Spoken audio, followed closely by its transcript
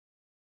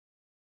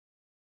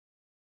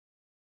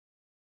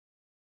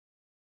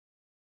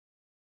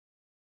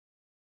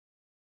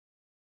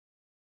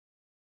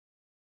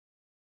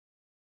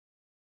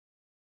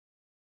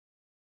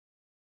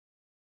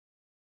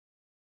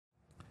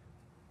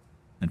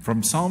And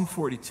from Psalm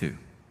 42.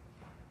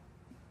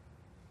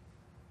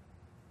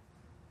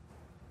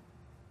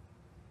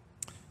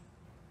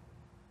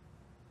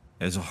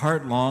 As a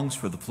heart longs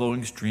for the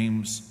flowing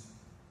streams,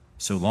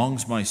 so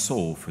longs my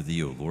soul for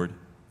thee, O Lord.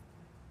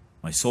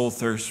 My soul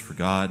thirsts for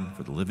God,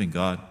 for the living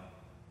God.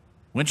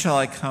 When shall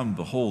I come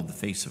behold the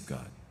face of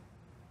God?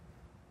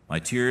 My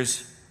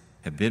tears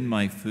have been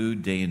my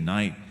food day and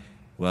night,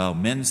 while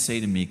men say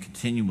to me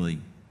continually,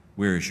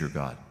 where is your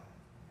God?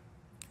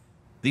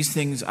 These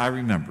things I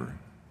remember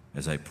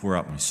as I pour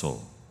out my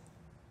soul.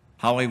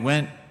 How I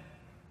went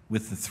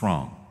with the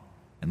throng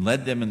and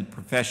led them in the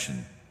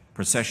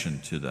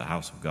procession to the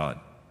house of God,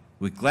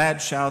 with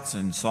glad shouts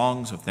and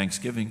songs of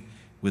thanksgiving,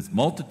 with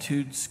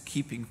multitudes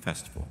keeping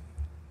festival.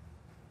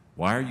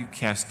 Why are you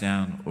cast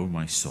down, O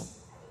my soul?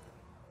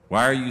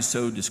 Why are you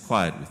so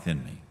disquieted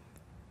within me?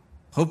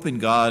 Hope in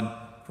God,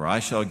 for I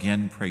shall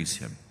again praise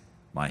him,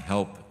 my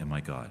help and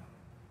my God.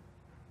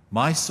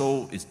 My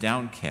soul is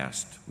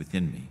downcast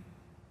within me.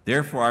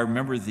 Therefore I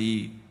remember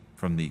thee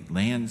from the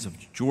lands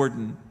of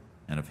Jordan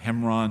and of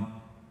Hemron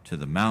to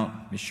the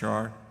Mount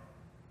Mishar.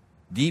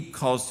 Deep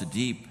calls to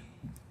deep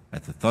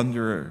at the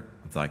thunder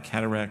of thy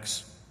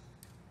cataracts,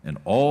 and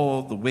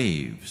all the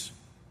waves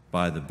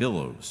by the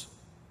billows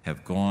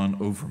have gone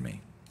over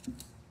me.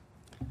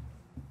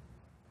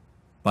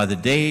 By the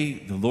day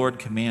the Lord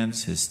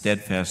commands his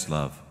steadfast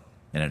love,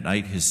 and at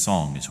night his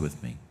song is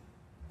with me,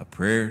 a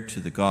prayer to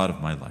the God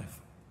of my life.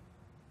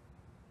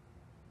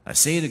 I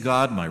say to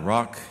God, my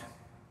rock,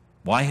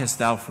 why hast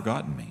thou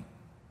forgotten me?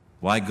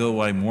 Why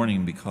go I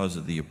mourning because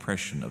of the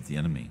oppression of the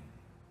enemy?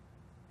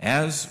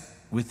 As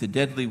with the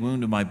deadly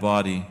wound of my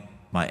body,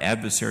 my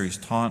adversaries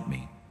taunt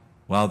me,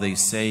 while they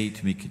say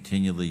to me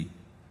continually,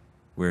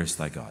 where is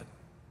thy God?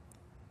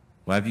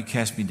 Why have you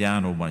cast me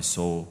down, O my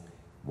soul?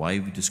 Why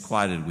have you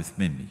disquieted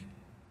within me?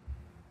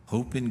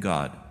 Hope in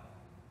God,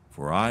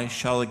 for I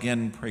shall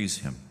again praise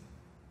him,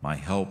 my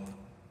help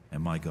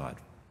and my God.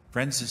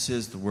 Friends, this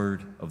is the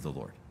word of the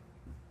Lord.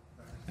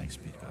 Thanks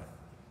be to God.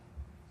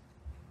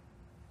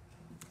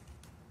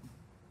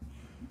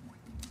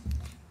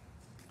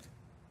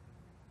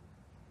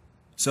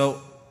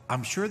 So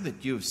I'm sure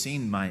that you have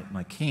seen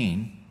my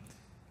cane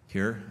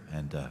here,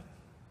 and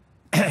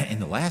in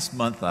the last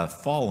month I've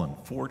fallen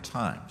 4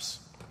 times.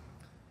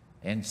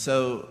 And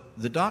so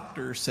the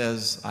doctor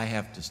says I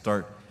have to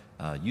start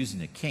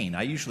using a cane.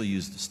 I usually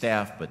use the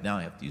staff, but now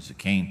I have to use a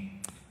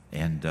cane.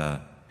 And,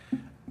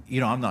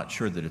 I'm not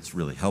sure that it's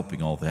really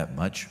helping all that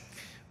much.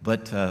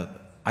 But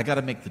I got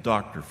to make the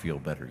doctor feel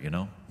better,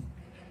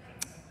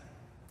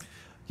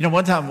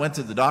 One time I went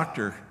to the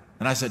doctor,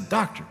 and I said,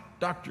 Doctor,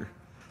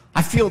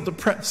 I feel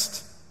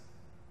depressed.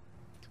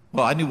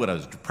 Well, I knew what I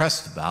was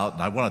depressed about,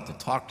 and I wanted to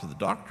talk to the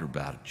doctor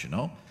about it,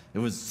 It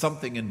was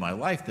something in my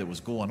life that was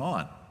going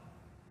on.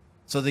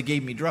 So they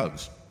gave me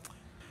drugs.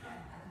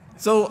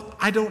 So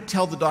I don't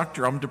tell the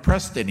doctor I'm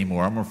depressed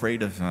anymore. I'm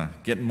afraid of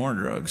getting more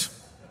drugs.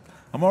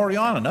 I'm already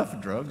on enough of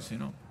drugs,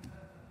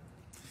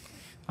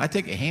 I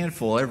take a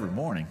handful every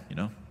morning,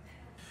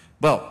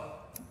 Well,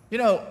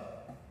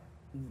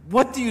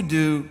 what do you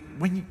do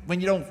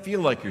when you don't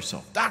feel like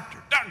yourself?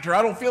 Doctor,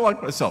 I don't feel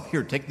like myself.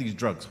 Here, take these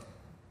drugs.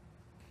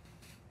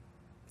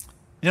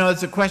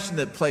 It's a question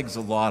that plagues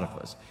a lot of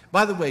us.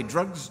 By the way,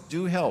 drugs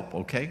do help,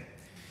 okay?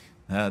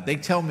 They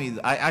tell me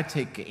I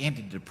take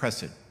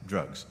antidepressant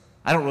drugs.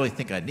 I don't really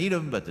think I need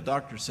them, but the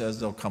doctor says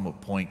there'll come a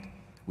point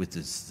with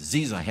this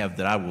disease I have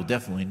that I will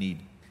definitely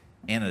need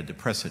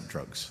antidepressant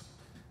drugs.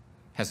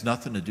 Has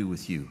nothing to do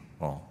with you.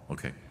 Oh,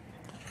 okay.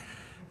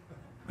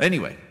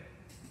 Anyway,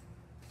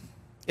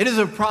 it is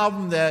a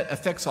problem that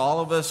affects all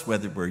of us,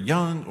 whether we're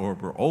young or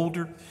we're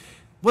older.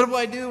 What do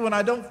I do when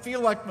I don't feel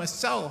like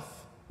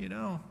myself?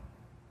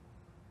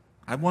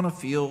 I want to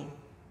feel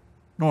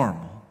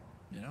normal,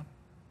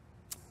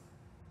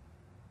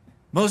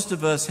 Most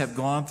of us have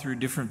gone through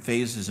different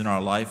phases in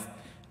our life,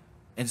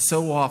 and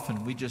so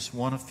often we just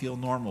want to feel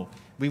normal.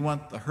 We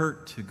want the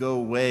hurt to go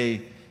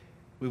away.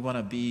 We want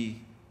to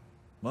be,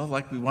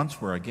 like we once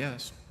were, I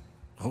guess,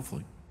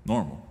 hopefully,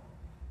 normal.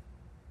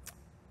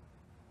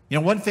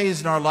 One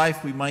phase in our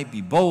life we might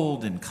be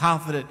bold and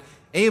confident,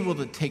 able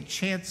to take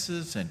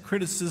chances and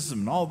criticism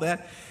and all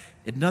that.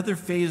 Another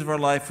phase of our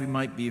life we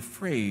might be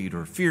afraid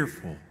or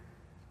fearful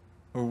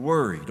or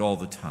worried all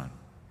the time.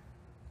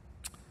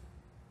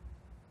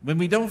 When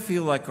we don't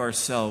feel like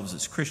ourselves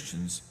as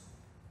Christians,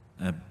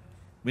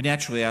 we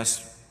naturally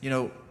ask,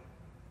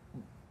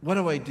 what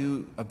do I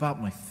do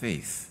about my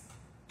faith?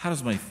 How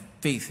does my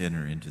faith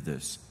enter into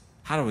this?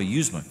 How do I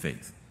use my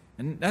faith?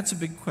 And that's a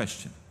big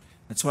question.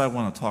 That's why I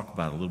want to talk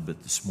about it a little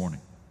bit this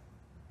morning.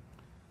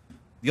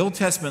 The Old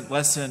Testament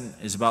lesson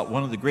is about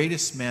one of the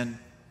greatest men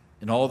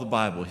in all the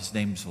Bible. His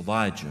name's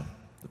Elijah,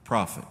 the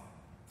prophet.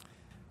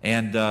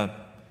 And,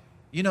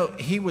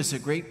 he was a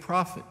great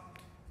prophet.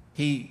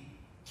 He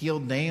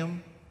healed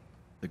Nahum,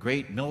 the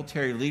great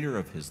military leader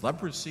of his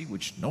leprosy,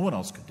 which no one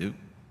else could do.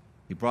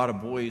 He brought a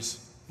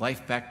boy's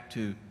life back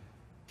to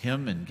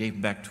him and gave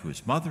him back to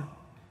his mother.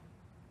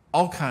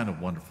 All kind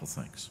of wonderful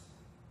things.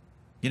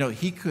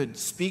 He could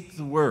speak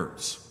the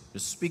words,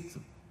 just speak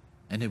them,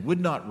 and it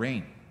would not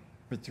rain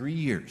for 3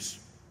 years.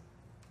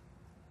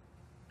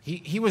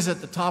 He was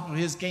at the top of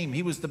his game.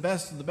 He was the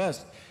best of the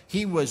best.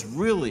 He was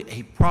really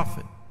a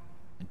prophet.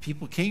 And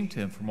people came to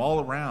him from all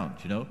around,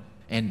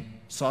 and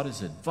sought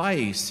his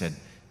advice. And,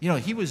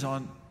 he was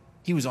on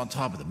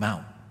top of the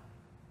mountain.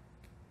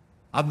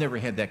 I've never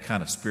had that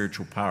kind of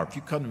spiritual power. If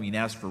you come to me and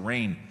ask for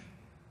rain,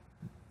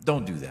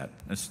 don't do that.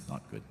 That's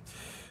not good.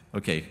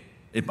 Okay,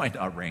 it might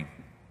not rain.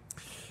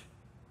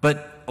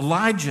 But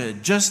Elijah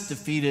just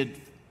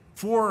defeated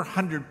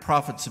 400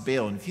 prophets of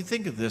Baal. And if you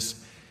think of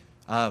this,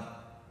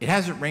 it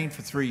hasn't rained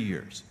for 3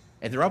 years.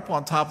 And they're up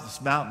on top of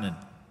this mountain. And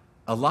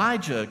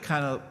Elijah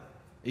kind of,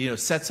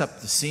 sets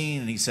up the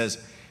scene. And he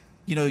says,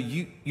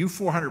 you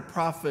 400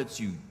 prophets,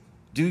 you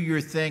do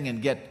your thing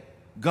and get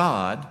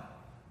God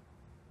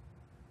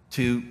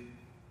to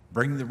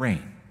bring the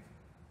rain.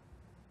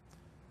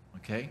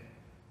 Okay?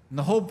 And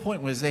the whole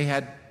point was they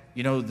had,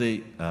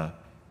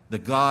 the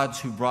gods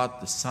who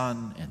brought the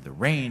sun and the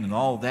rain and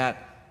all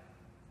that.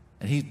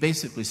 And he's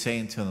basically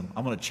saying to them,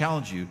 I'm going to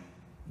challenge you.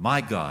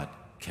 My God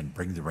can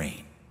bring the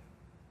rain.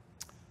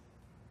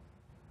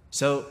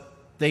 So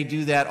they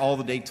do that all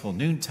the day till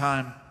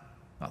noontime.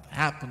 Nothing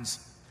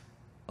happens.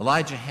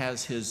 Elijah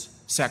has his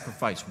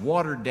sacrifice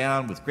watered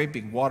down with great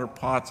big water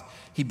pots.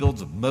 He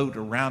builds a moat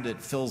around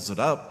it, fills it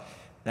up,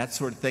 that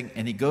sort of thing.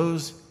 And he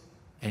goes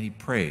and he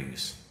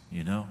prays,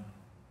 Oh,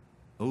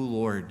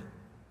 Lord,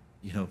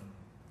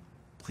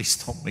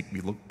 please don't make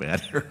me look bad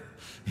here.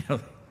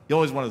 You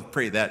always want to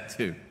pray that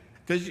too.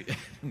 Because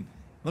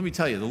let me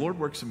tell you, the Lord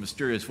works in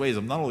mysterious ways.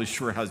 I'm not always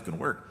sure how it's going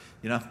to work,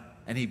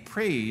 And he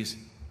prays,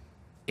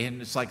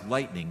 and it's like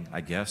lightning,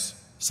 I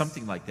guess.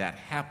 Something like that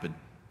happened.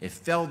 It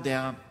fell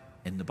down,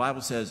 and the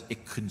Bible says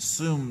it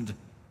consumed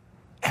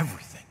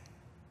everything.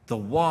 The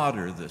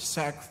water, the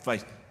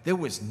sacrifice. There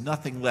was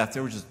nothing left.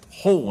 There was just a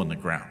hole in the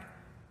ground.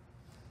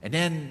 And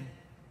then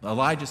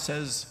Elijah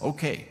says,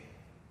 okay,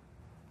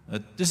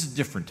 this is a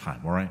different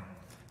time, all right?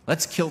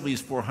 Let's kill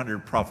these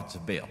 400 prophets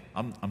of Baal.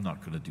 I'm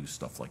not going to do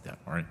stuff like that,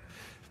 all right?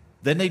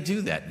 Then they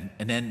do that,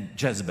 and then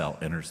Jezebel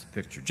enters the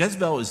picture.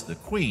 Jezebel is the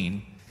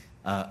queen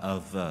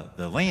of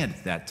the land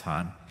at that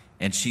time,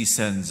 and she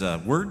sends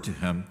word to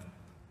him,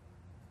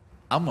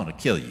 I'm going to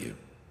kill you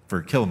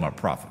for killing my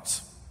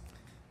prophets,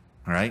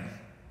 all right?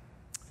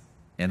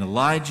 And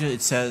Elijah,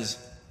 it says,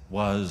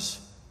 was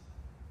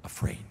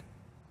afraid.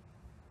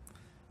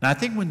 Now, I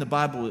think when the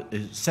Bible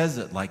says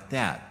it like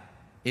that,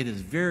 it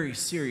is very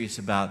serious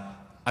about,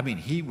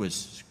 he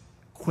was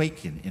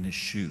quaking in his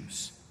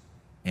shoes,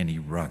 and he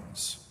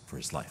runs for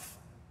his life.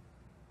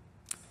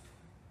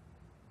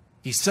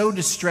 He's so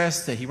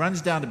distressed that he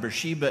runs down to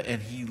Beersheba,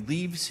 and he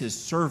leaves his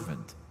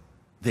servant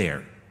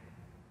there.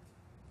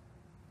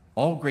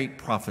 All great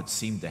prophets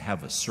seem to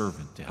have a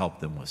servant to help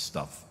them with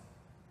stuff.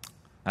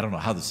 I don't know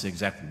how this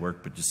exactly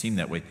worked, but it just seemed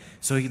that way.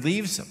 So he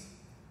leaves him.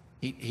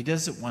 He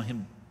doesn't want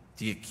him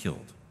to get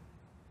killed.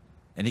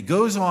 And he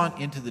goes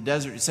on into the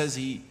desert. It says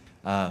he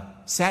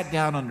sat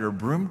down under a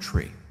broom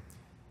tree.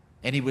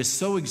 And he was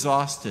so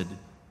exhausted,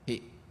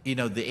 the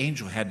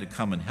angel had to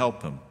come and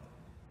help him.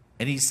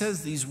 And he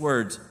says these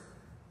words,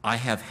 I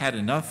have had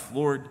enough,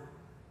 Lord.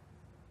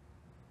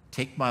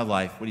 Take my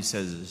life. What he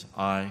says is,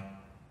 I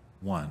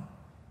want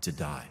to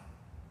die.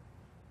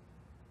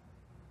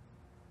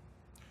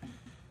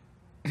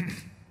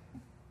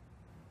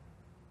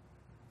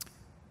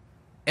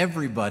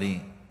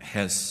 Everybody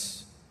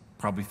has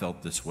probably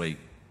felt this way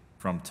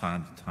from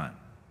time to time.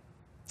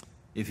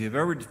 If you've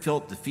ever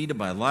felt defeated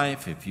by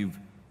life, if you've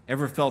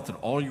ever felt that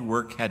all your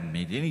work hadn't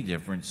made any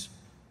difference,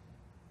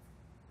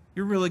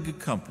 you're really good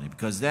company,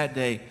 because that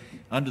day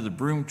under the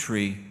broom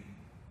tree,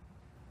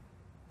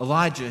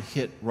 Elijah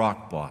hit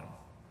rock bottom.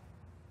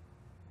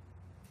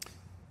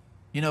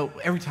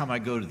 Every time I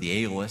go to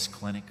the ALS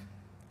clinic,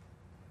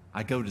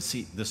 I go to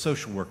see the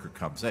social worker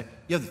comes. You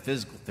have the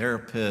physical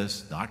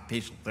therapist, the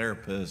occupational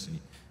therapist, and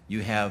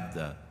you have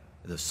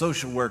the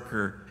social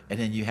worker, and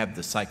then you have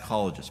the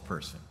psychologist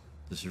person.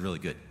 This is really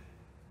good.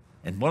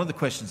 And one of the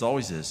questions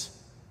always is,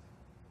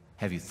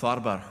 have you thought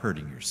about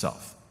hurting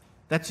yourself?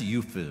 That's a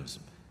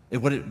euphemism.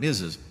 What it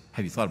is,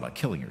 have you thought about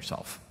killing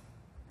yourself?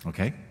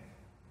 Okay?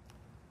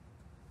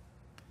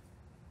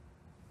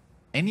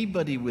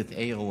 Anybody with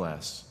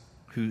ALS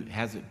who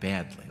has it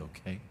badly,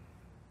 okay?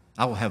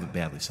 I will have it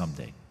badly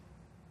someday.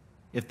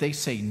 If they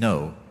say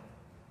no,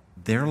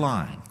 they're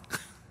lying.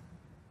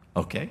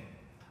 Okay?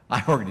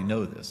 I already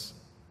know this.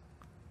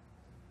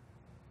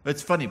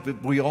 It's funny,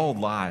 but we all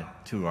lie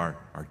to our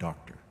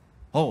doctor.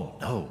 Oh,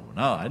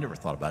 no, I never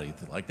thought about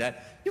anything like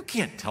that. You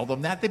can't tell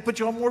them that. They put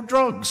you on more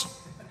drugs.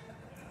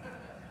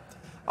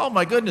 Oh,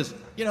 my goodness.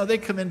 They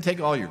come in and take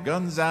all your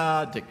guns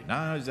out, take your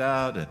knives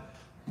out. And,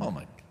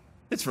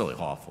 it's really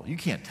awful. You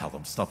can't tell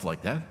them stuff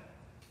like that.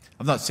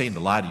 I'm not saying to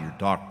lie to your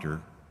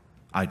doctor.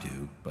 I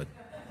do, but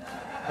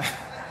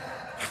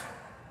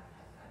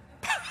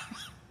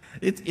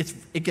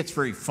it gets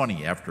very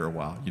funny after a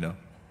while,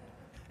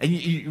 And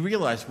you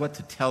realize what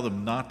to tell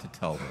them, not to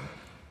tell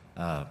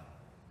them.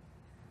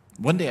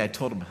 One day I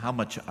told him how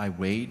much I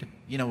weighed,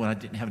 when I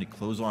didn't have any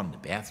clothes on in the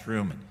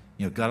bathroom, and,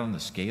 got on the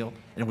scale,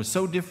 and it was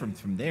so different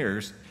from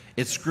theirs,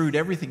 it screwed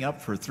everything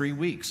up for 3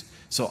 weeks.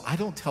 So I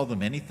don't tell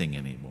them anything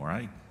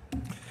anymore.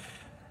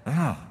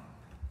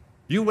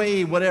 You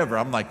weigh whatever.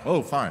 I'm like,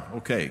 oh, fine,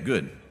 okay,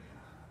 good.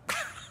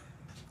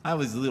 I have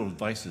these little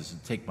devices to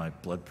take my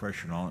blood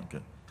pressure and all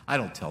that. I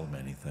don't tell them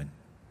anything.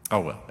 Oh,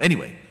 well.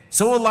 Anyway,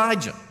 so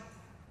Elijah,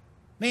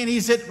 man,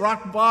 he's hit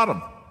rock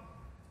bottom.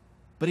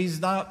 But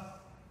he's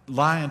not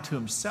lying to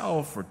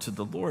himself or to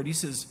the Lord. He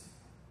says,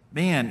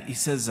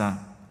 I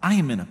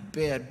am in a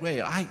bad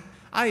way. I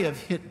have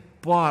hit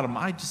bottom.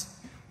 I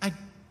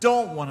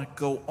don't want to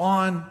go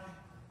on.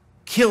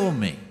 Kill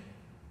me.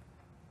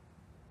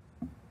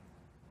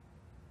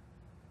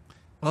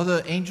 Well,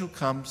 the angel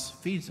comes,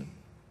 feeds him.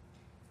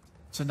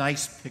 It's a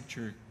nice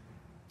picture.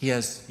 He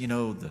has,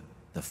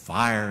 the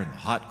fire and the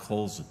hot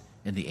coals,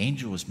 and the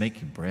angel is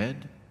making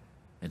bread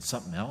and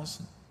something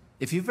else.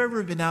 If you've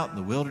ever been out in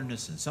the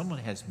wilderness and someone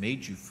has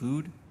made you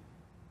food,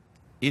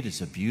 it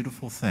is a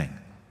beautiful thing.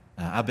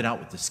 I've been out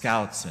with the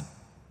scouts, and,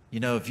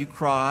 if you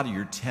crawl out of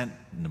your tent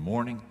in the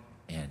morning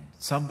and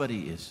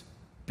somebody is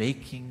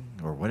baking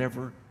or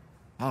whatever,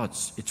 oh,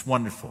 it's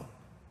wonderful.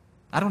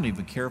 I don't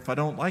even care if I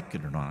don't like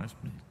it or not.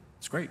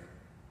 It's great.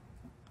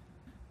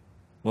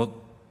 Well,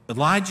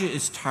 Elijah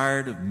is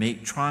tired of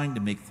trying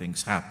to make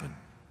things happen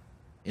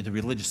in the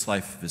religious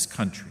life of his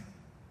country.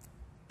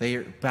 They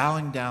are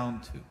bowing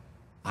down to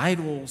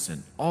idols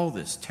and all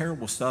this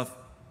terrible stuff,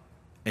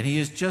 and he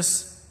is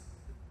just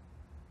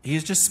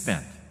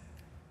spent.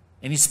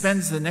 And he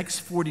spends the next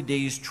 40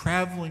 days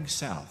traveling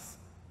south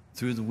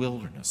through the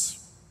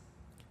wilderness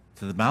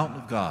to the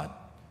mountain of God,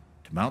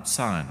 to Mount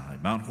Sinai,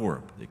 Mount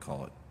Horeb, they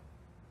call it.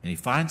 And he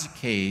finds a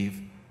cave,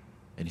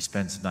 and he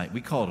spends the night.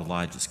 We call it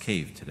Elijah's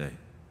Cave today.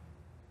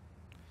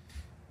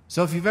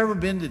 So if you've ever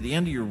been to the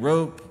end of your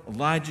rope,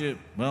 Elijah,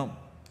 well,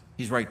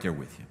 he's right there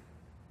with you.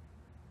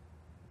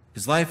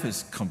 His life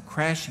has come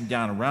crashing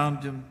down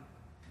around him.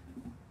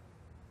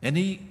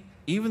 And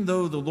even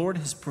though the Lord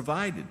has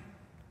provided,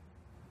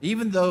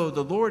 even though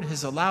the Lord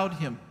has allowed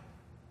him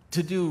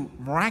to do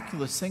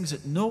miraculous things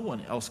that no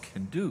one else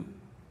can do,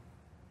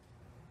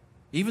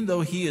 even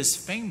though he is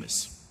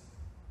famous,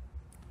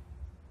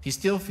 he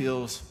still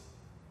feels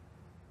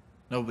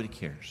nobody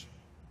cares.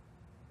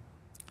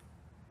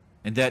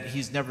 And that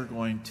he's never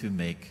going to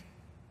make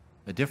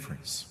a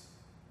difference.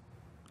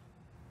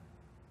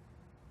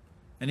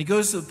 And he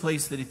goes to the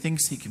place that he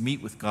thinks he can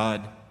meet with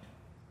God,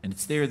 and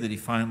it's there that he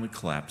finally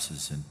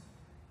collapses. And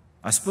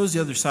I suppose the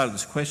other side of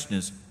this question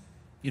is,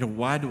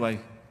 why do I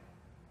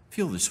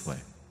feel this way?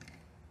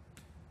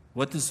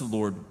 What does the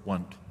Lord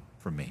want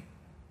from me?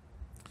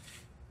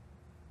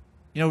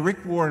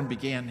 Rick Warren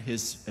began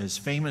his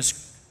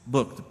famous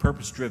book, The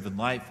Purpose-Driven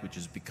Life, which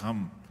has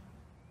become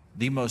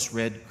the most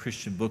read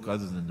Christian book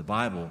other than the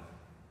Bible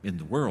in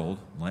the world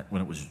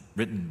when it was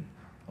written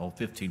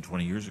 15,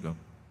 20 years ago.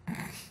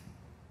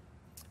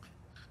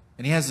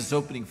 And he has this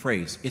opening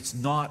phrase, it's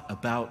not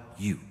about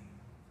you.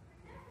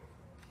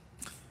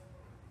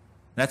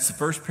 That's the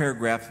first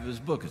paragraph of his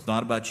book. It's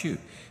not about you.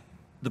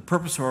 The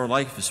purpose of our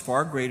life is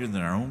far greater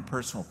than our own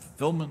personal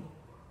fulfillment,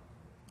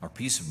 our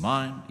peace of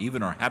mind,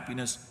 even our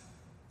happiness.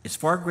 It's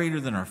far greater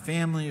than our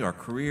family, our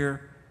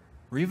career,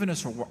 or even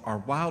our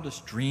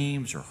wildest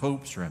dreams or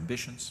hopes or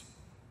ambitions.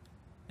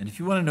 And if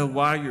you want to know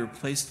why you're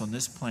placed on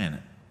this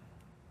planet,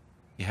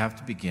 you have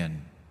to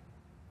begin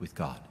with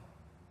God.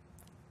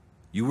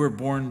 You were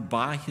born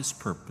by his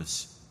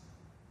purpose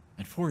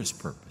and for his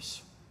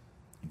purpose.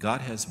 And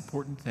God has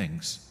important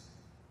things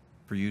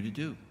for you to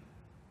do.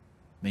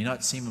 May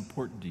not seem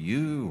important to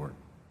you or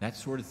that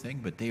sort of thing,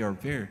 but they are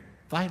very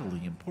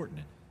vitally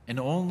important. And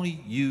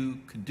only you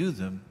can do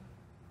them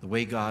the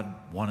way God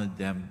wanted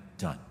them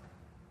done.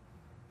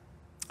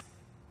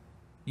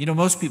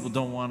 Most people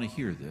don't want to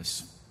hear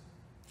this.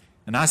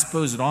 And I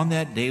suppose that on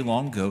that day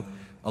long ago,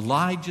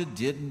 Elijah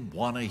didn't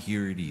want to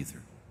hear it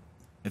either.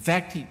 In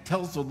fact, he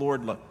tells the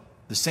Lord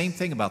the same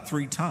thing about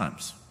 3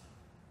 times.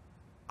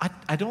 I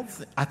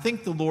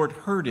think the Lord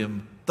heard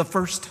him the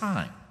first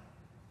time.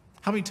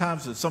 How many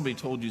times has somebody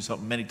told you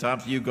something many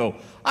times and you go,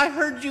 I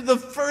heard you the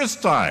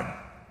first time?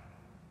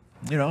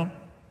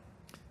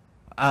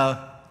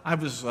 I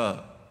was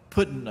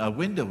putting a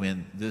window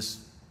in this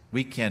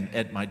weekend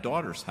at my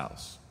daughter's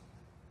house.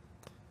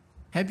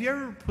 Have you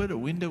ever put a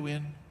window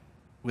in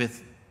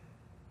with,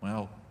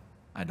 well,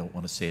 I don't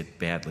want to say it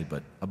badly,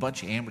 but a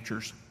bunch of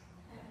amateurs?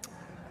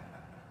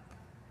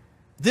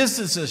 This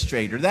isn't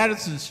straight or that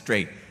isn't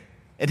straight.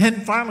 And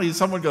then finally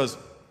someone goes,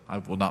 I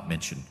will not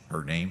mention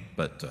her name,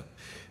 but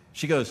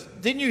she goes,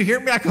 didn't you hear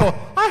me? I go,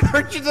 I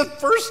heard you the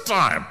first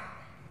time.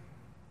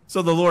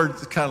 So the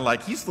Lord's kind of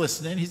like, he's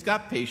listening. He's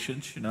got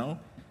patience,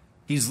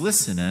 He's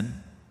listening.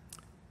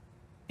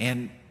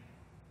 And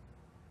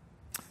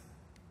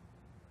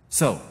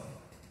so,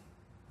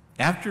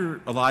 after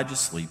Elijah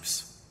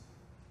sleeps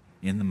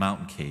in the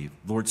mountain cave,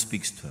 the Lord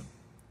speaks to him.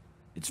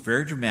 It's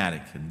very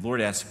dramatic, and the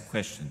Lord asks him a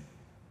question.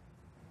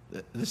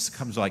 This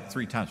comes like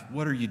 3 times.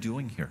 What are you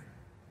doing here?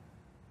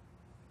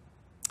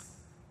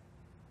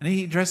 And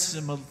he addresses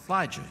him with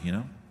Elijah,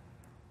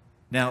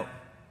 Now,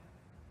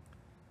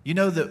 You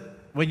know that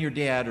when your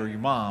dad or your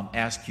mom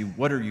asks you,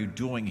 what are you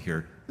doing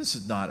here? This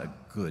is not a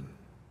good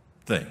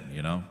thing,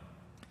 you know.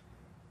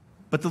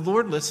 But the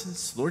Lord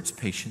listens, the Lord's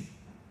patient.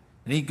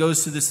 And he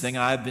goes through this thing,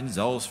 I've been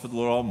zealous for the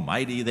Lord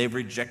Almighty. They've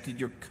rejected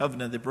your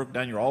covenant. They broke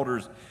down your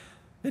altars.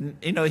 And,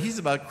 you know, he's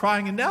about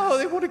crying, and now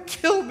they want to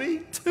kill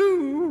me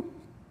too.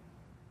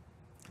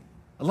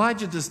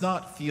 Elijah does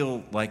not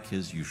feel like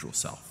his usual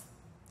self.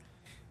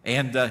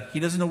 And he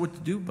doesn't know what to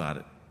do about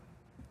it.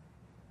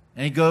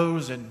 And he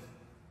goes and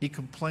he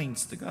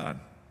complains to God.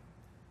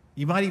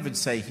 You might even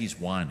say he's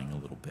whining a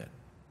little bit.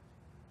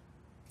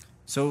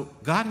 So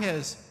God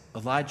has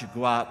Elijah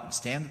go out and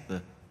stand at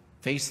the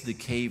face of the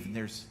cave, and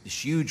there's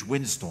this huge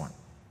windstorm.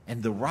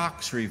 And the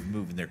rocks are even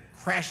moving. They're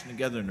crashing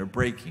together and they're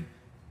breaking.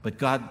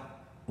 But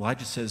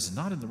Elijah says,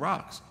 not in the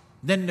rocks.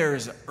 Then there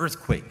is an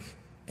earthquake,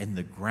 and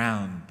the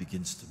ground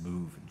begins to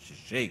move and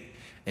shake.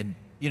 And,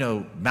 you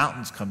know,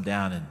 mountains come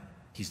down, and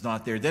he's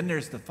not there. Then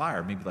there's the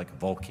fire, maybe like a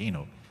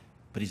volcano,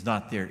 but he's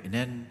not there. And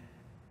then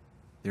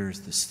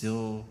there's the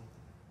still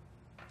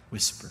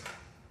whisper.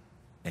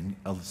 And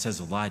it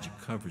says Elijah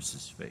covers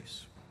his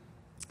face.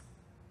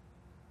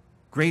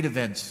 Great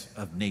events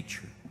of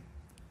nature.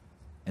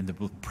 And the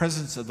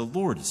presence of the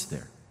Lord is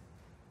there.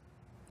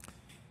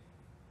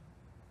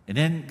 And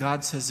then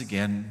God says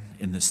again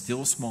in the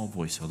still small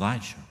voice,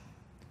 Elijah,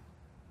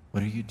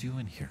 what are you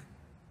doing here?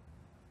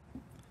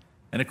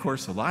 And of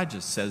course, Elijah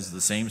says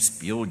the same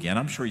spiel again.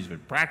 I'm sure he's been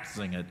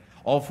practicing it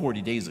all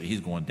 40 days that he's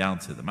going down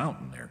to the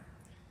mountain there.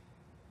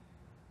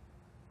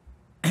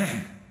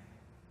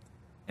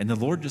 And the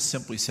Lord just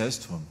simply says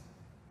to him,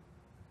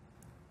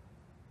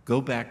 go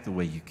back the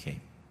way you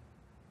came.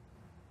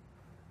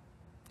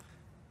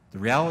 The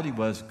reality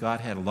was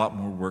God had a lot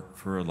more work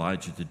for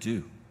Elijah to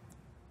do.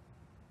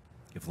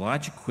 If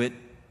Elijah quit,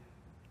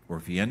 or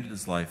if he ended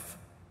his life,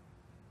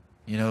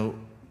 you know,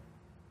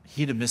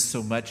 he'd have missed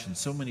so much, and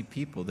so many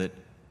people that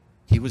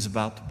he was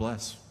about to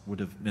bless would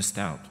have missed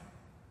out.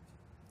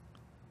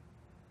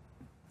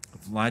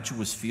 If Elijah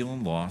was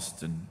feeling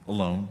lost and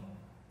alone,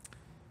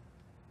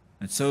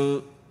 and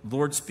so the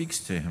Lord speaks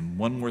to him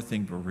one more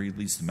thing before he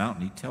leaves the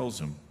mountain. He tells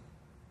him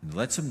and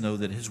lets him know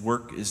that his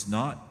work is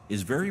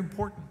very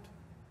important.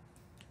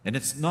 And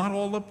it's not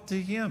all up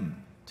to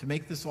him to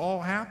make this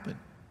all happen.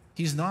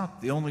 He's not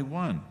the only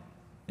one.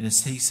 And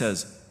he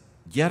says,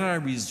 yet I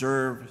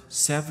reserve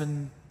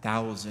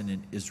 7,000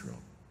 in Israel,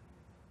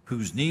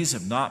 whose knees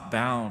have not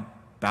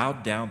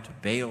bowed down to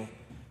Baal,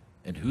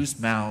 and whose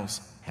mouths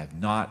have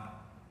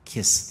not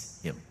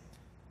kissed him.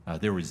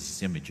 There was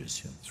these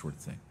images, sort of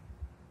thing.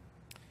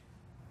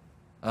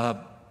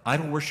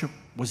 Idol worship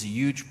was a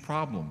huge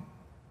problem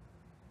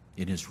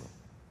in Israel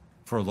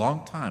for a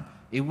long time.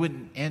 It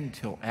wouldn't end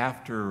till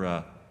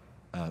after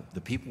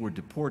the people were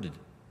deported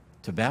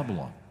to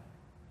Babylon.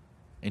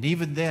 And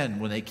even then,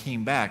 when they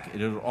came back,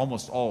 it had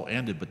almost all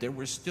ended, but there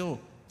were still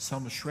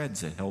some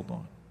shreds that held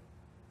on.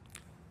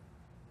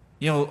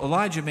 You know,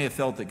 Elijah may have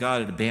felt that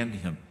God had abandoned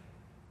him,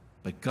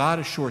 but God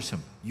assures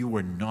him, you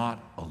are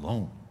not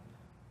alone.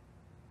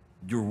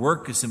 Your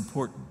work is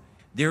important.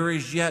 There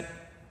is yet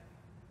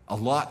a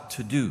lot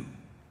to do,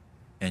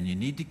 and you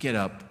need to get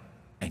up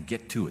and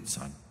get to it,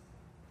 son.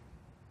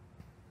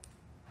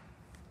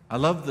 I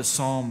love the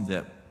psalm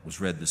that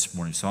was read this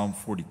morning, Psalm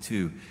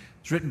 42.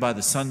 It's written by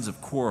the sons of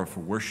Korah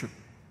for worship,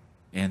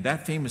 and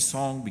that famous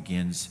song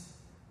begins,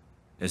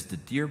 as the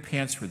deer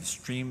pants for the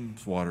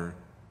stream's water,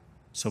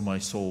 so my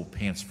soul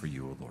pants for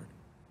you, O Lord.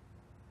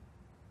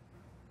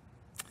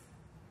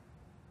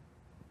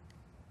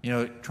 You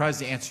know, it tries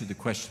to answer the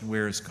question,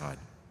 where is God?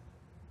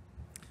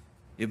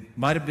 It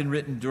might have been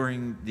written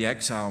during the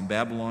exile in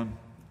Babylon,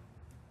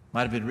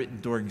 might have been written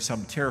during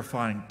some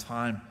terrifying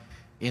time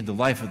in the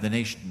life of the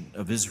nation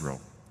of Israel.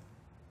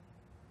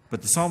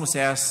 But the psalmists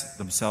ask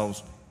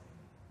themselves,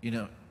 you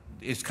know,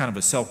 it's kind of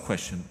a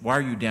self-question. Why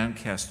are you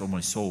downcast, O my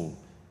soul?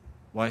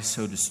 Why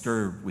so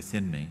disturbed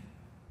within me?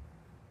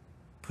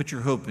 Put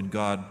your hope in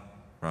God,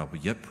 for I will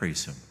yet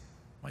praise him,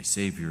 my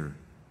Savior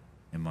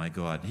and my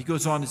God. He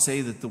goes on to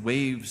say that the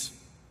waves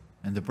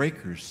and the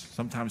breakers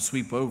sometimes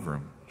sweep over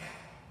him,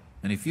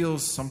 and he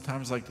feels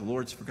sometimes like the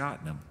Lord's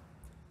forgotten him.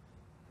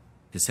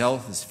 His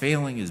health is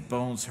failing, his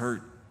bones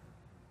hurt.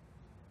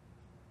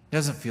 He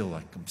doesn't feel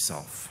like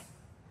himself.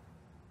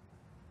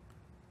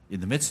 In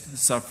the midst of the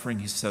suffering,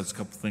 he says a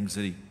couple things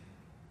that he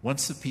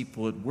wants the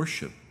people at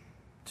worship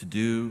to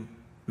do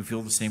who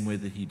feel the same way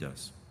that he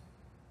does.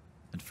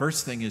 And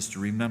first thing is to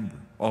remember,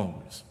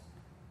 always.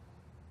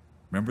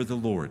 Remember the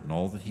Lord and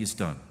all that he has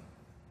done.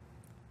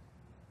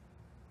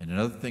 And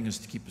another thing is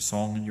to keep a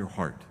song in your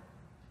heart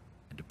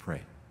and to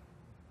pray.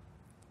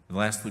 And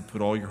lastly,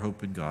 put all your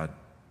hope in God.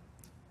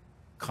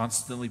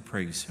 Constantly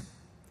praise him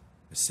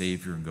as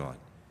Savior and God.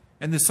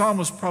 And the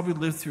psalmist probably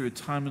lived through a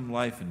time in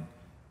life and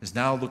is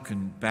now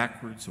looking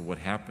backwards at what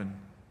happened.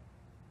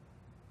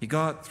 He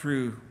got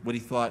through what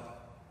he thought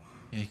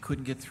he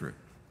couldn't get through.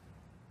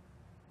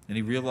 And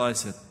he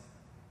realized that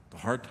the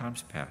hard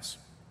times pass.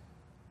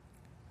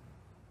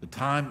 The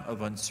time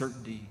of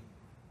uncertainty,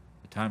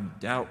 the time of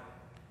doubt,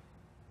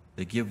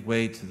 they give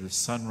way to the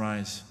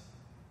sunrise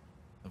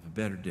of a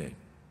better day.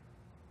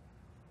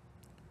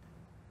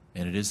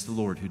 And it is the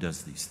Lord who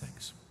does these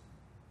things.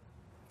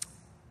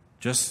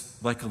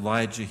 Just like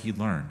Elijah, he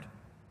learned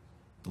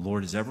the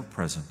Lord is ever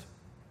present,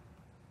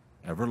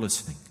 ever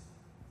listening,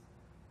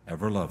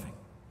 ever loving,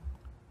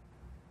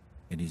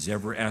 and he's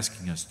ever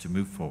asking us to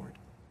move forward,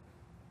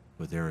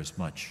 but there is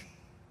much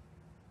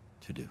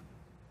to do.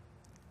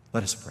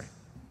 Let us pray.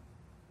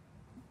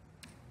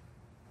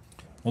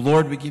 Well,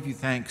 Lord, we give you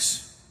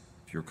thanks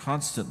for your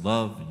constant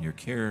love and your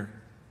care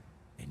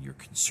and your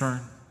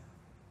concern,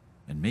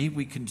 and may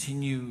we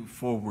continue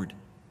forward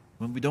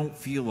when we don't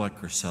feel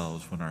like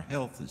ourselves, when our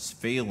health is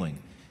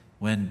failing,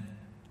 when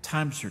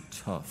times are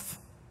tough.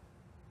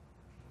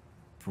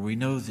 For we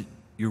know that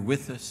you're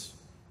with us,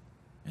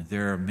 and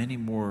there are many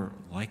more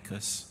like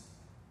us,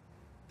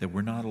 that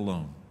we're not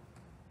alone,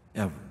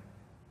 ever.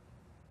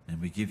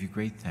 And we give you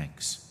great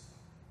thanks,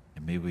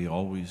 and may we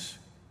always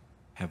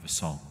have a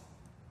song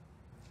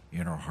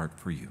in our heart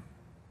for you.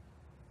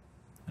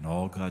 And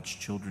all God's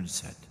children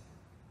said,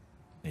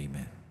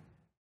 amen.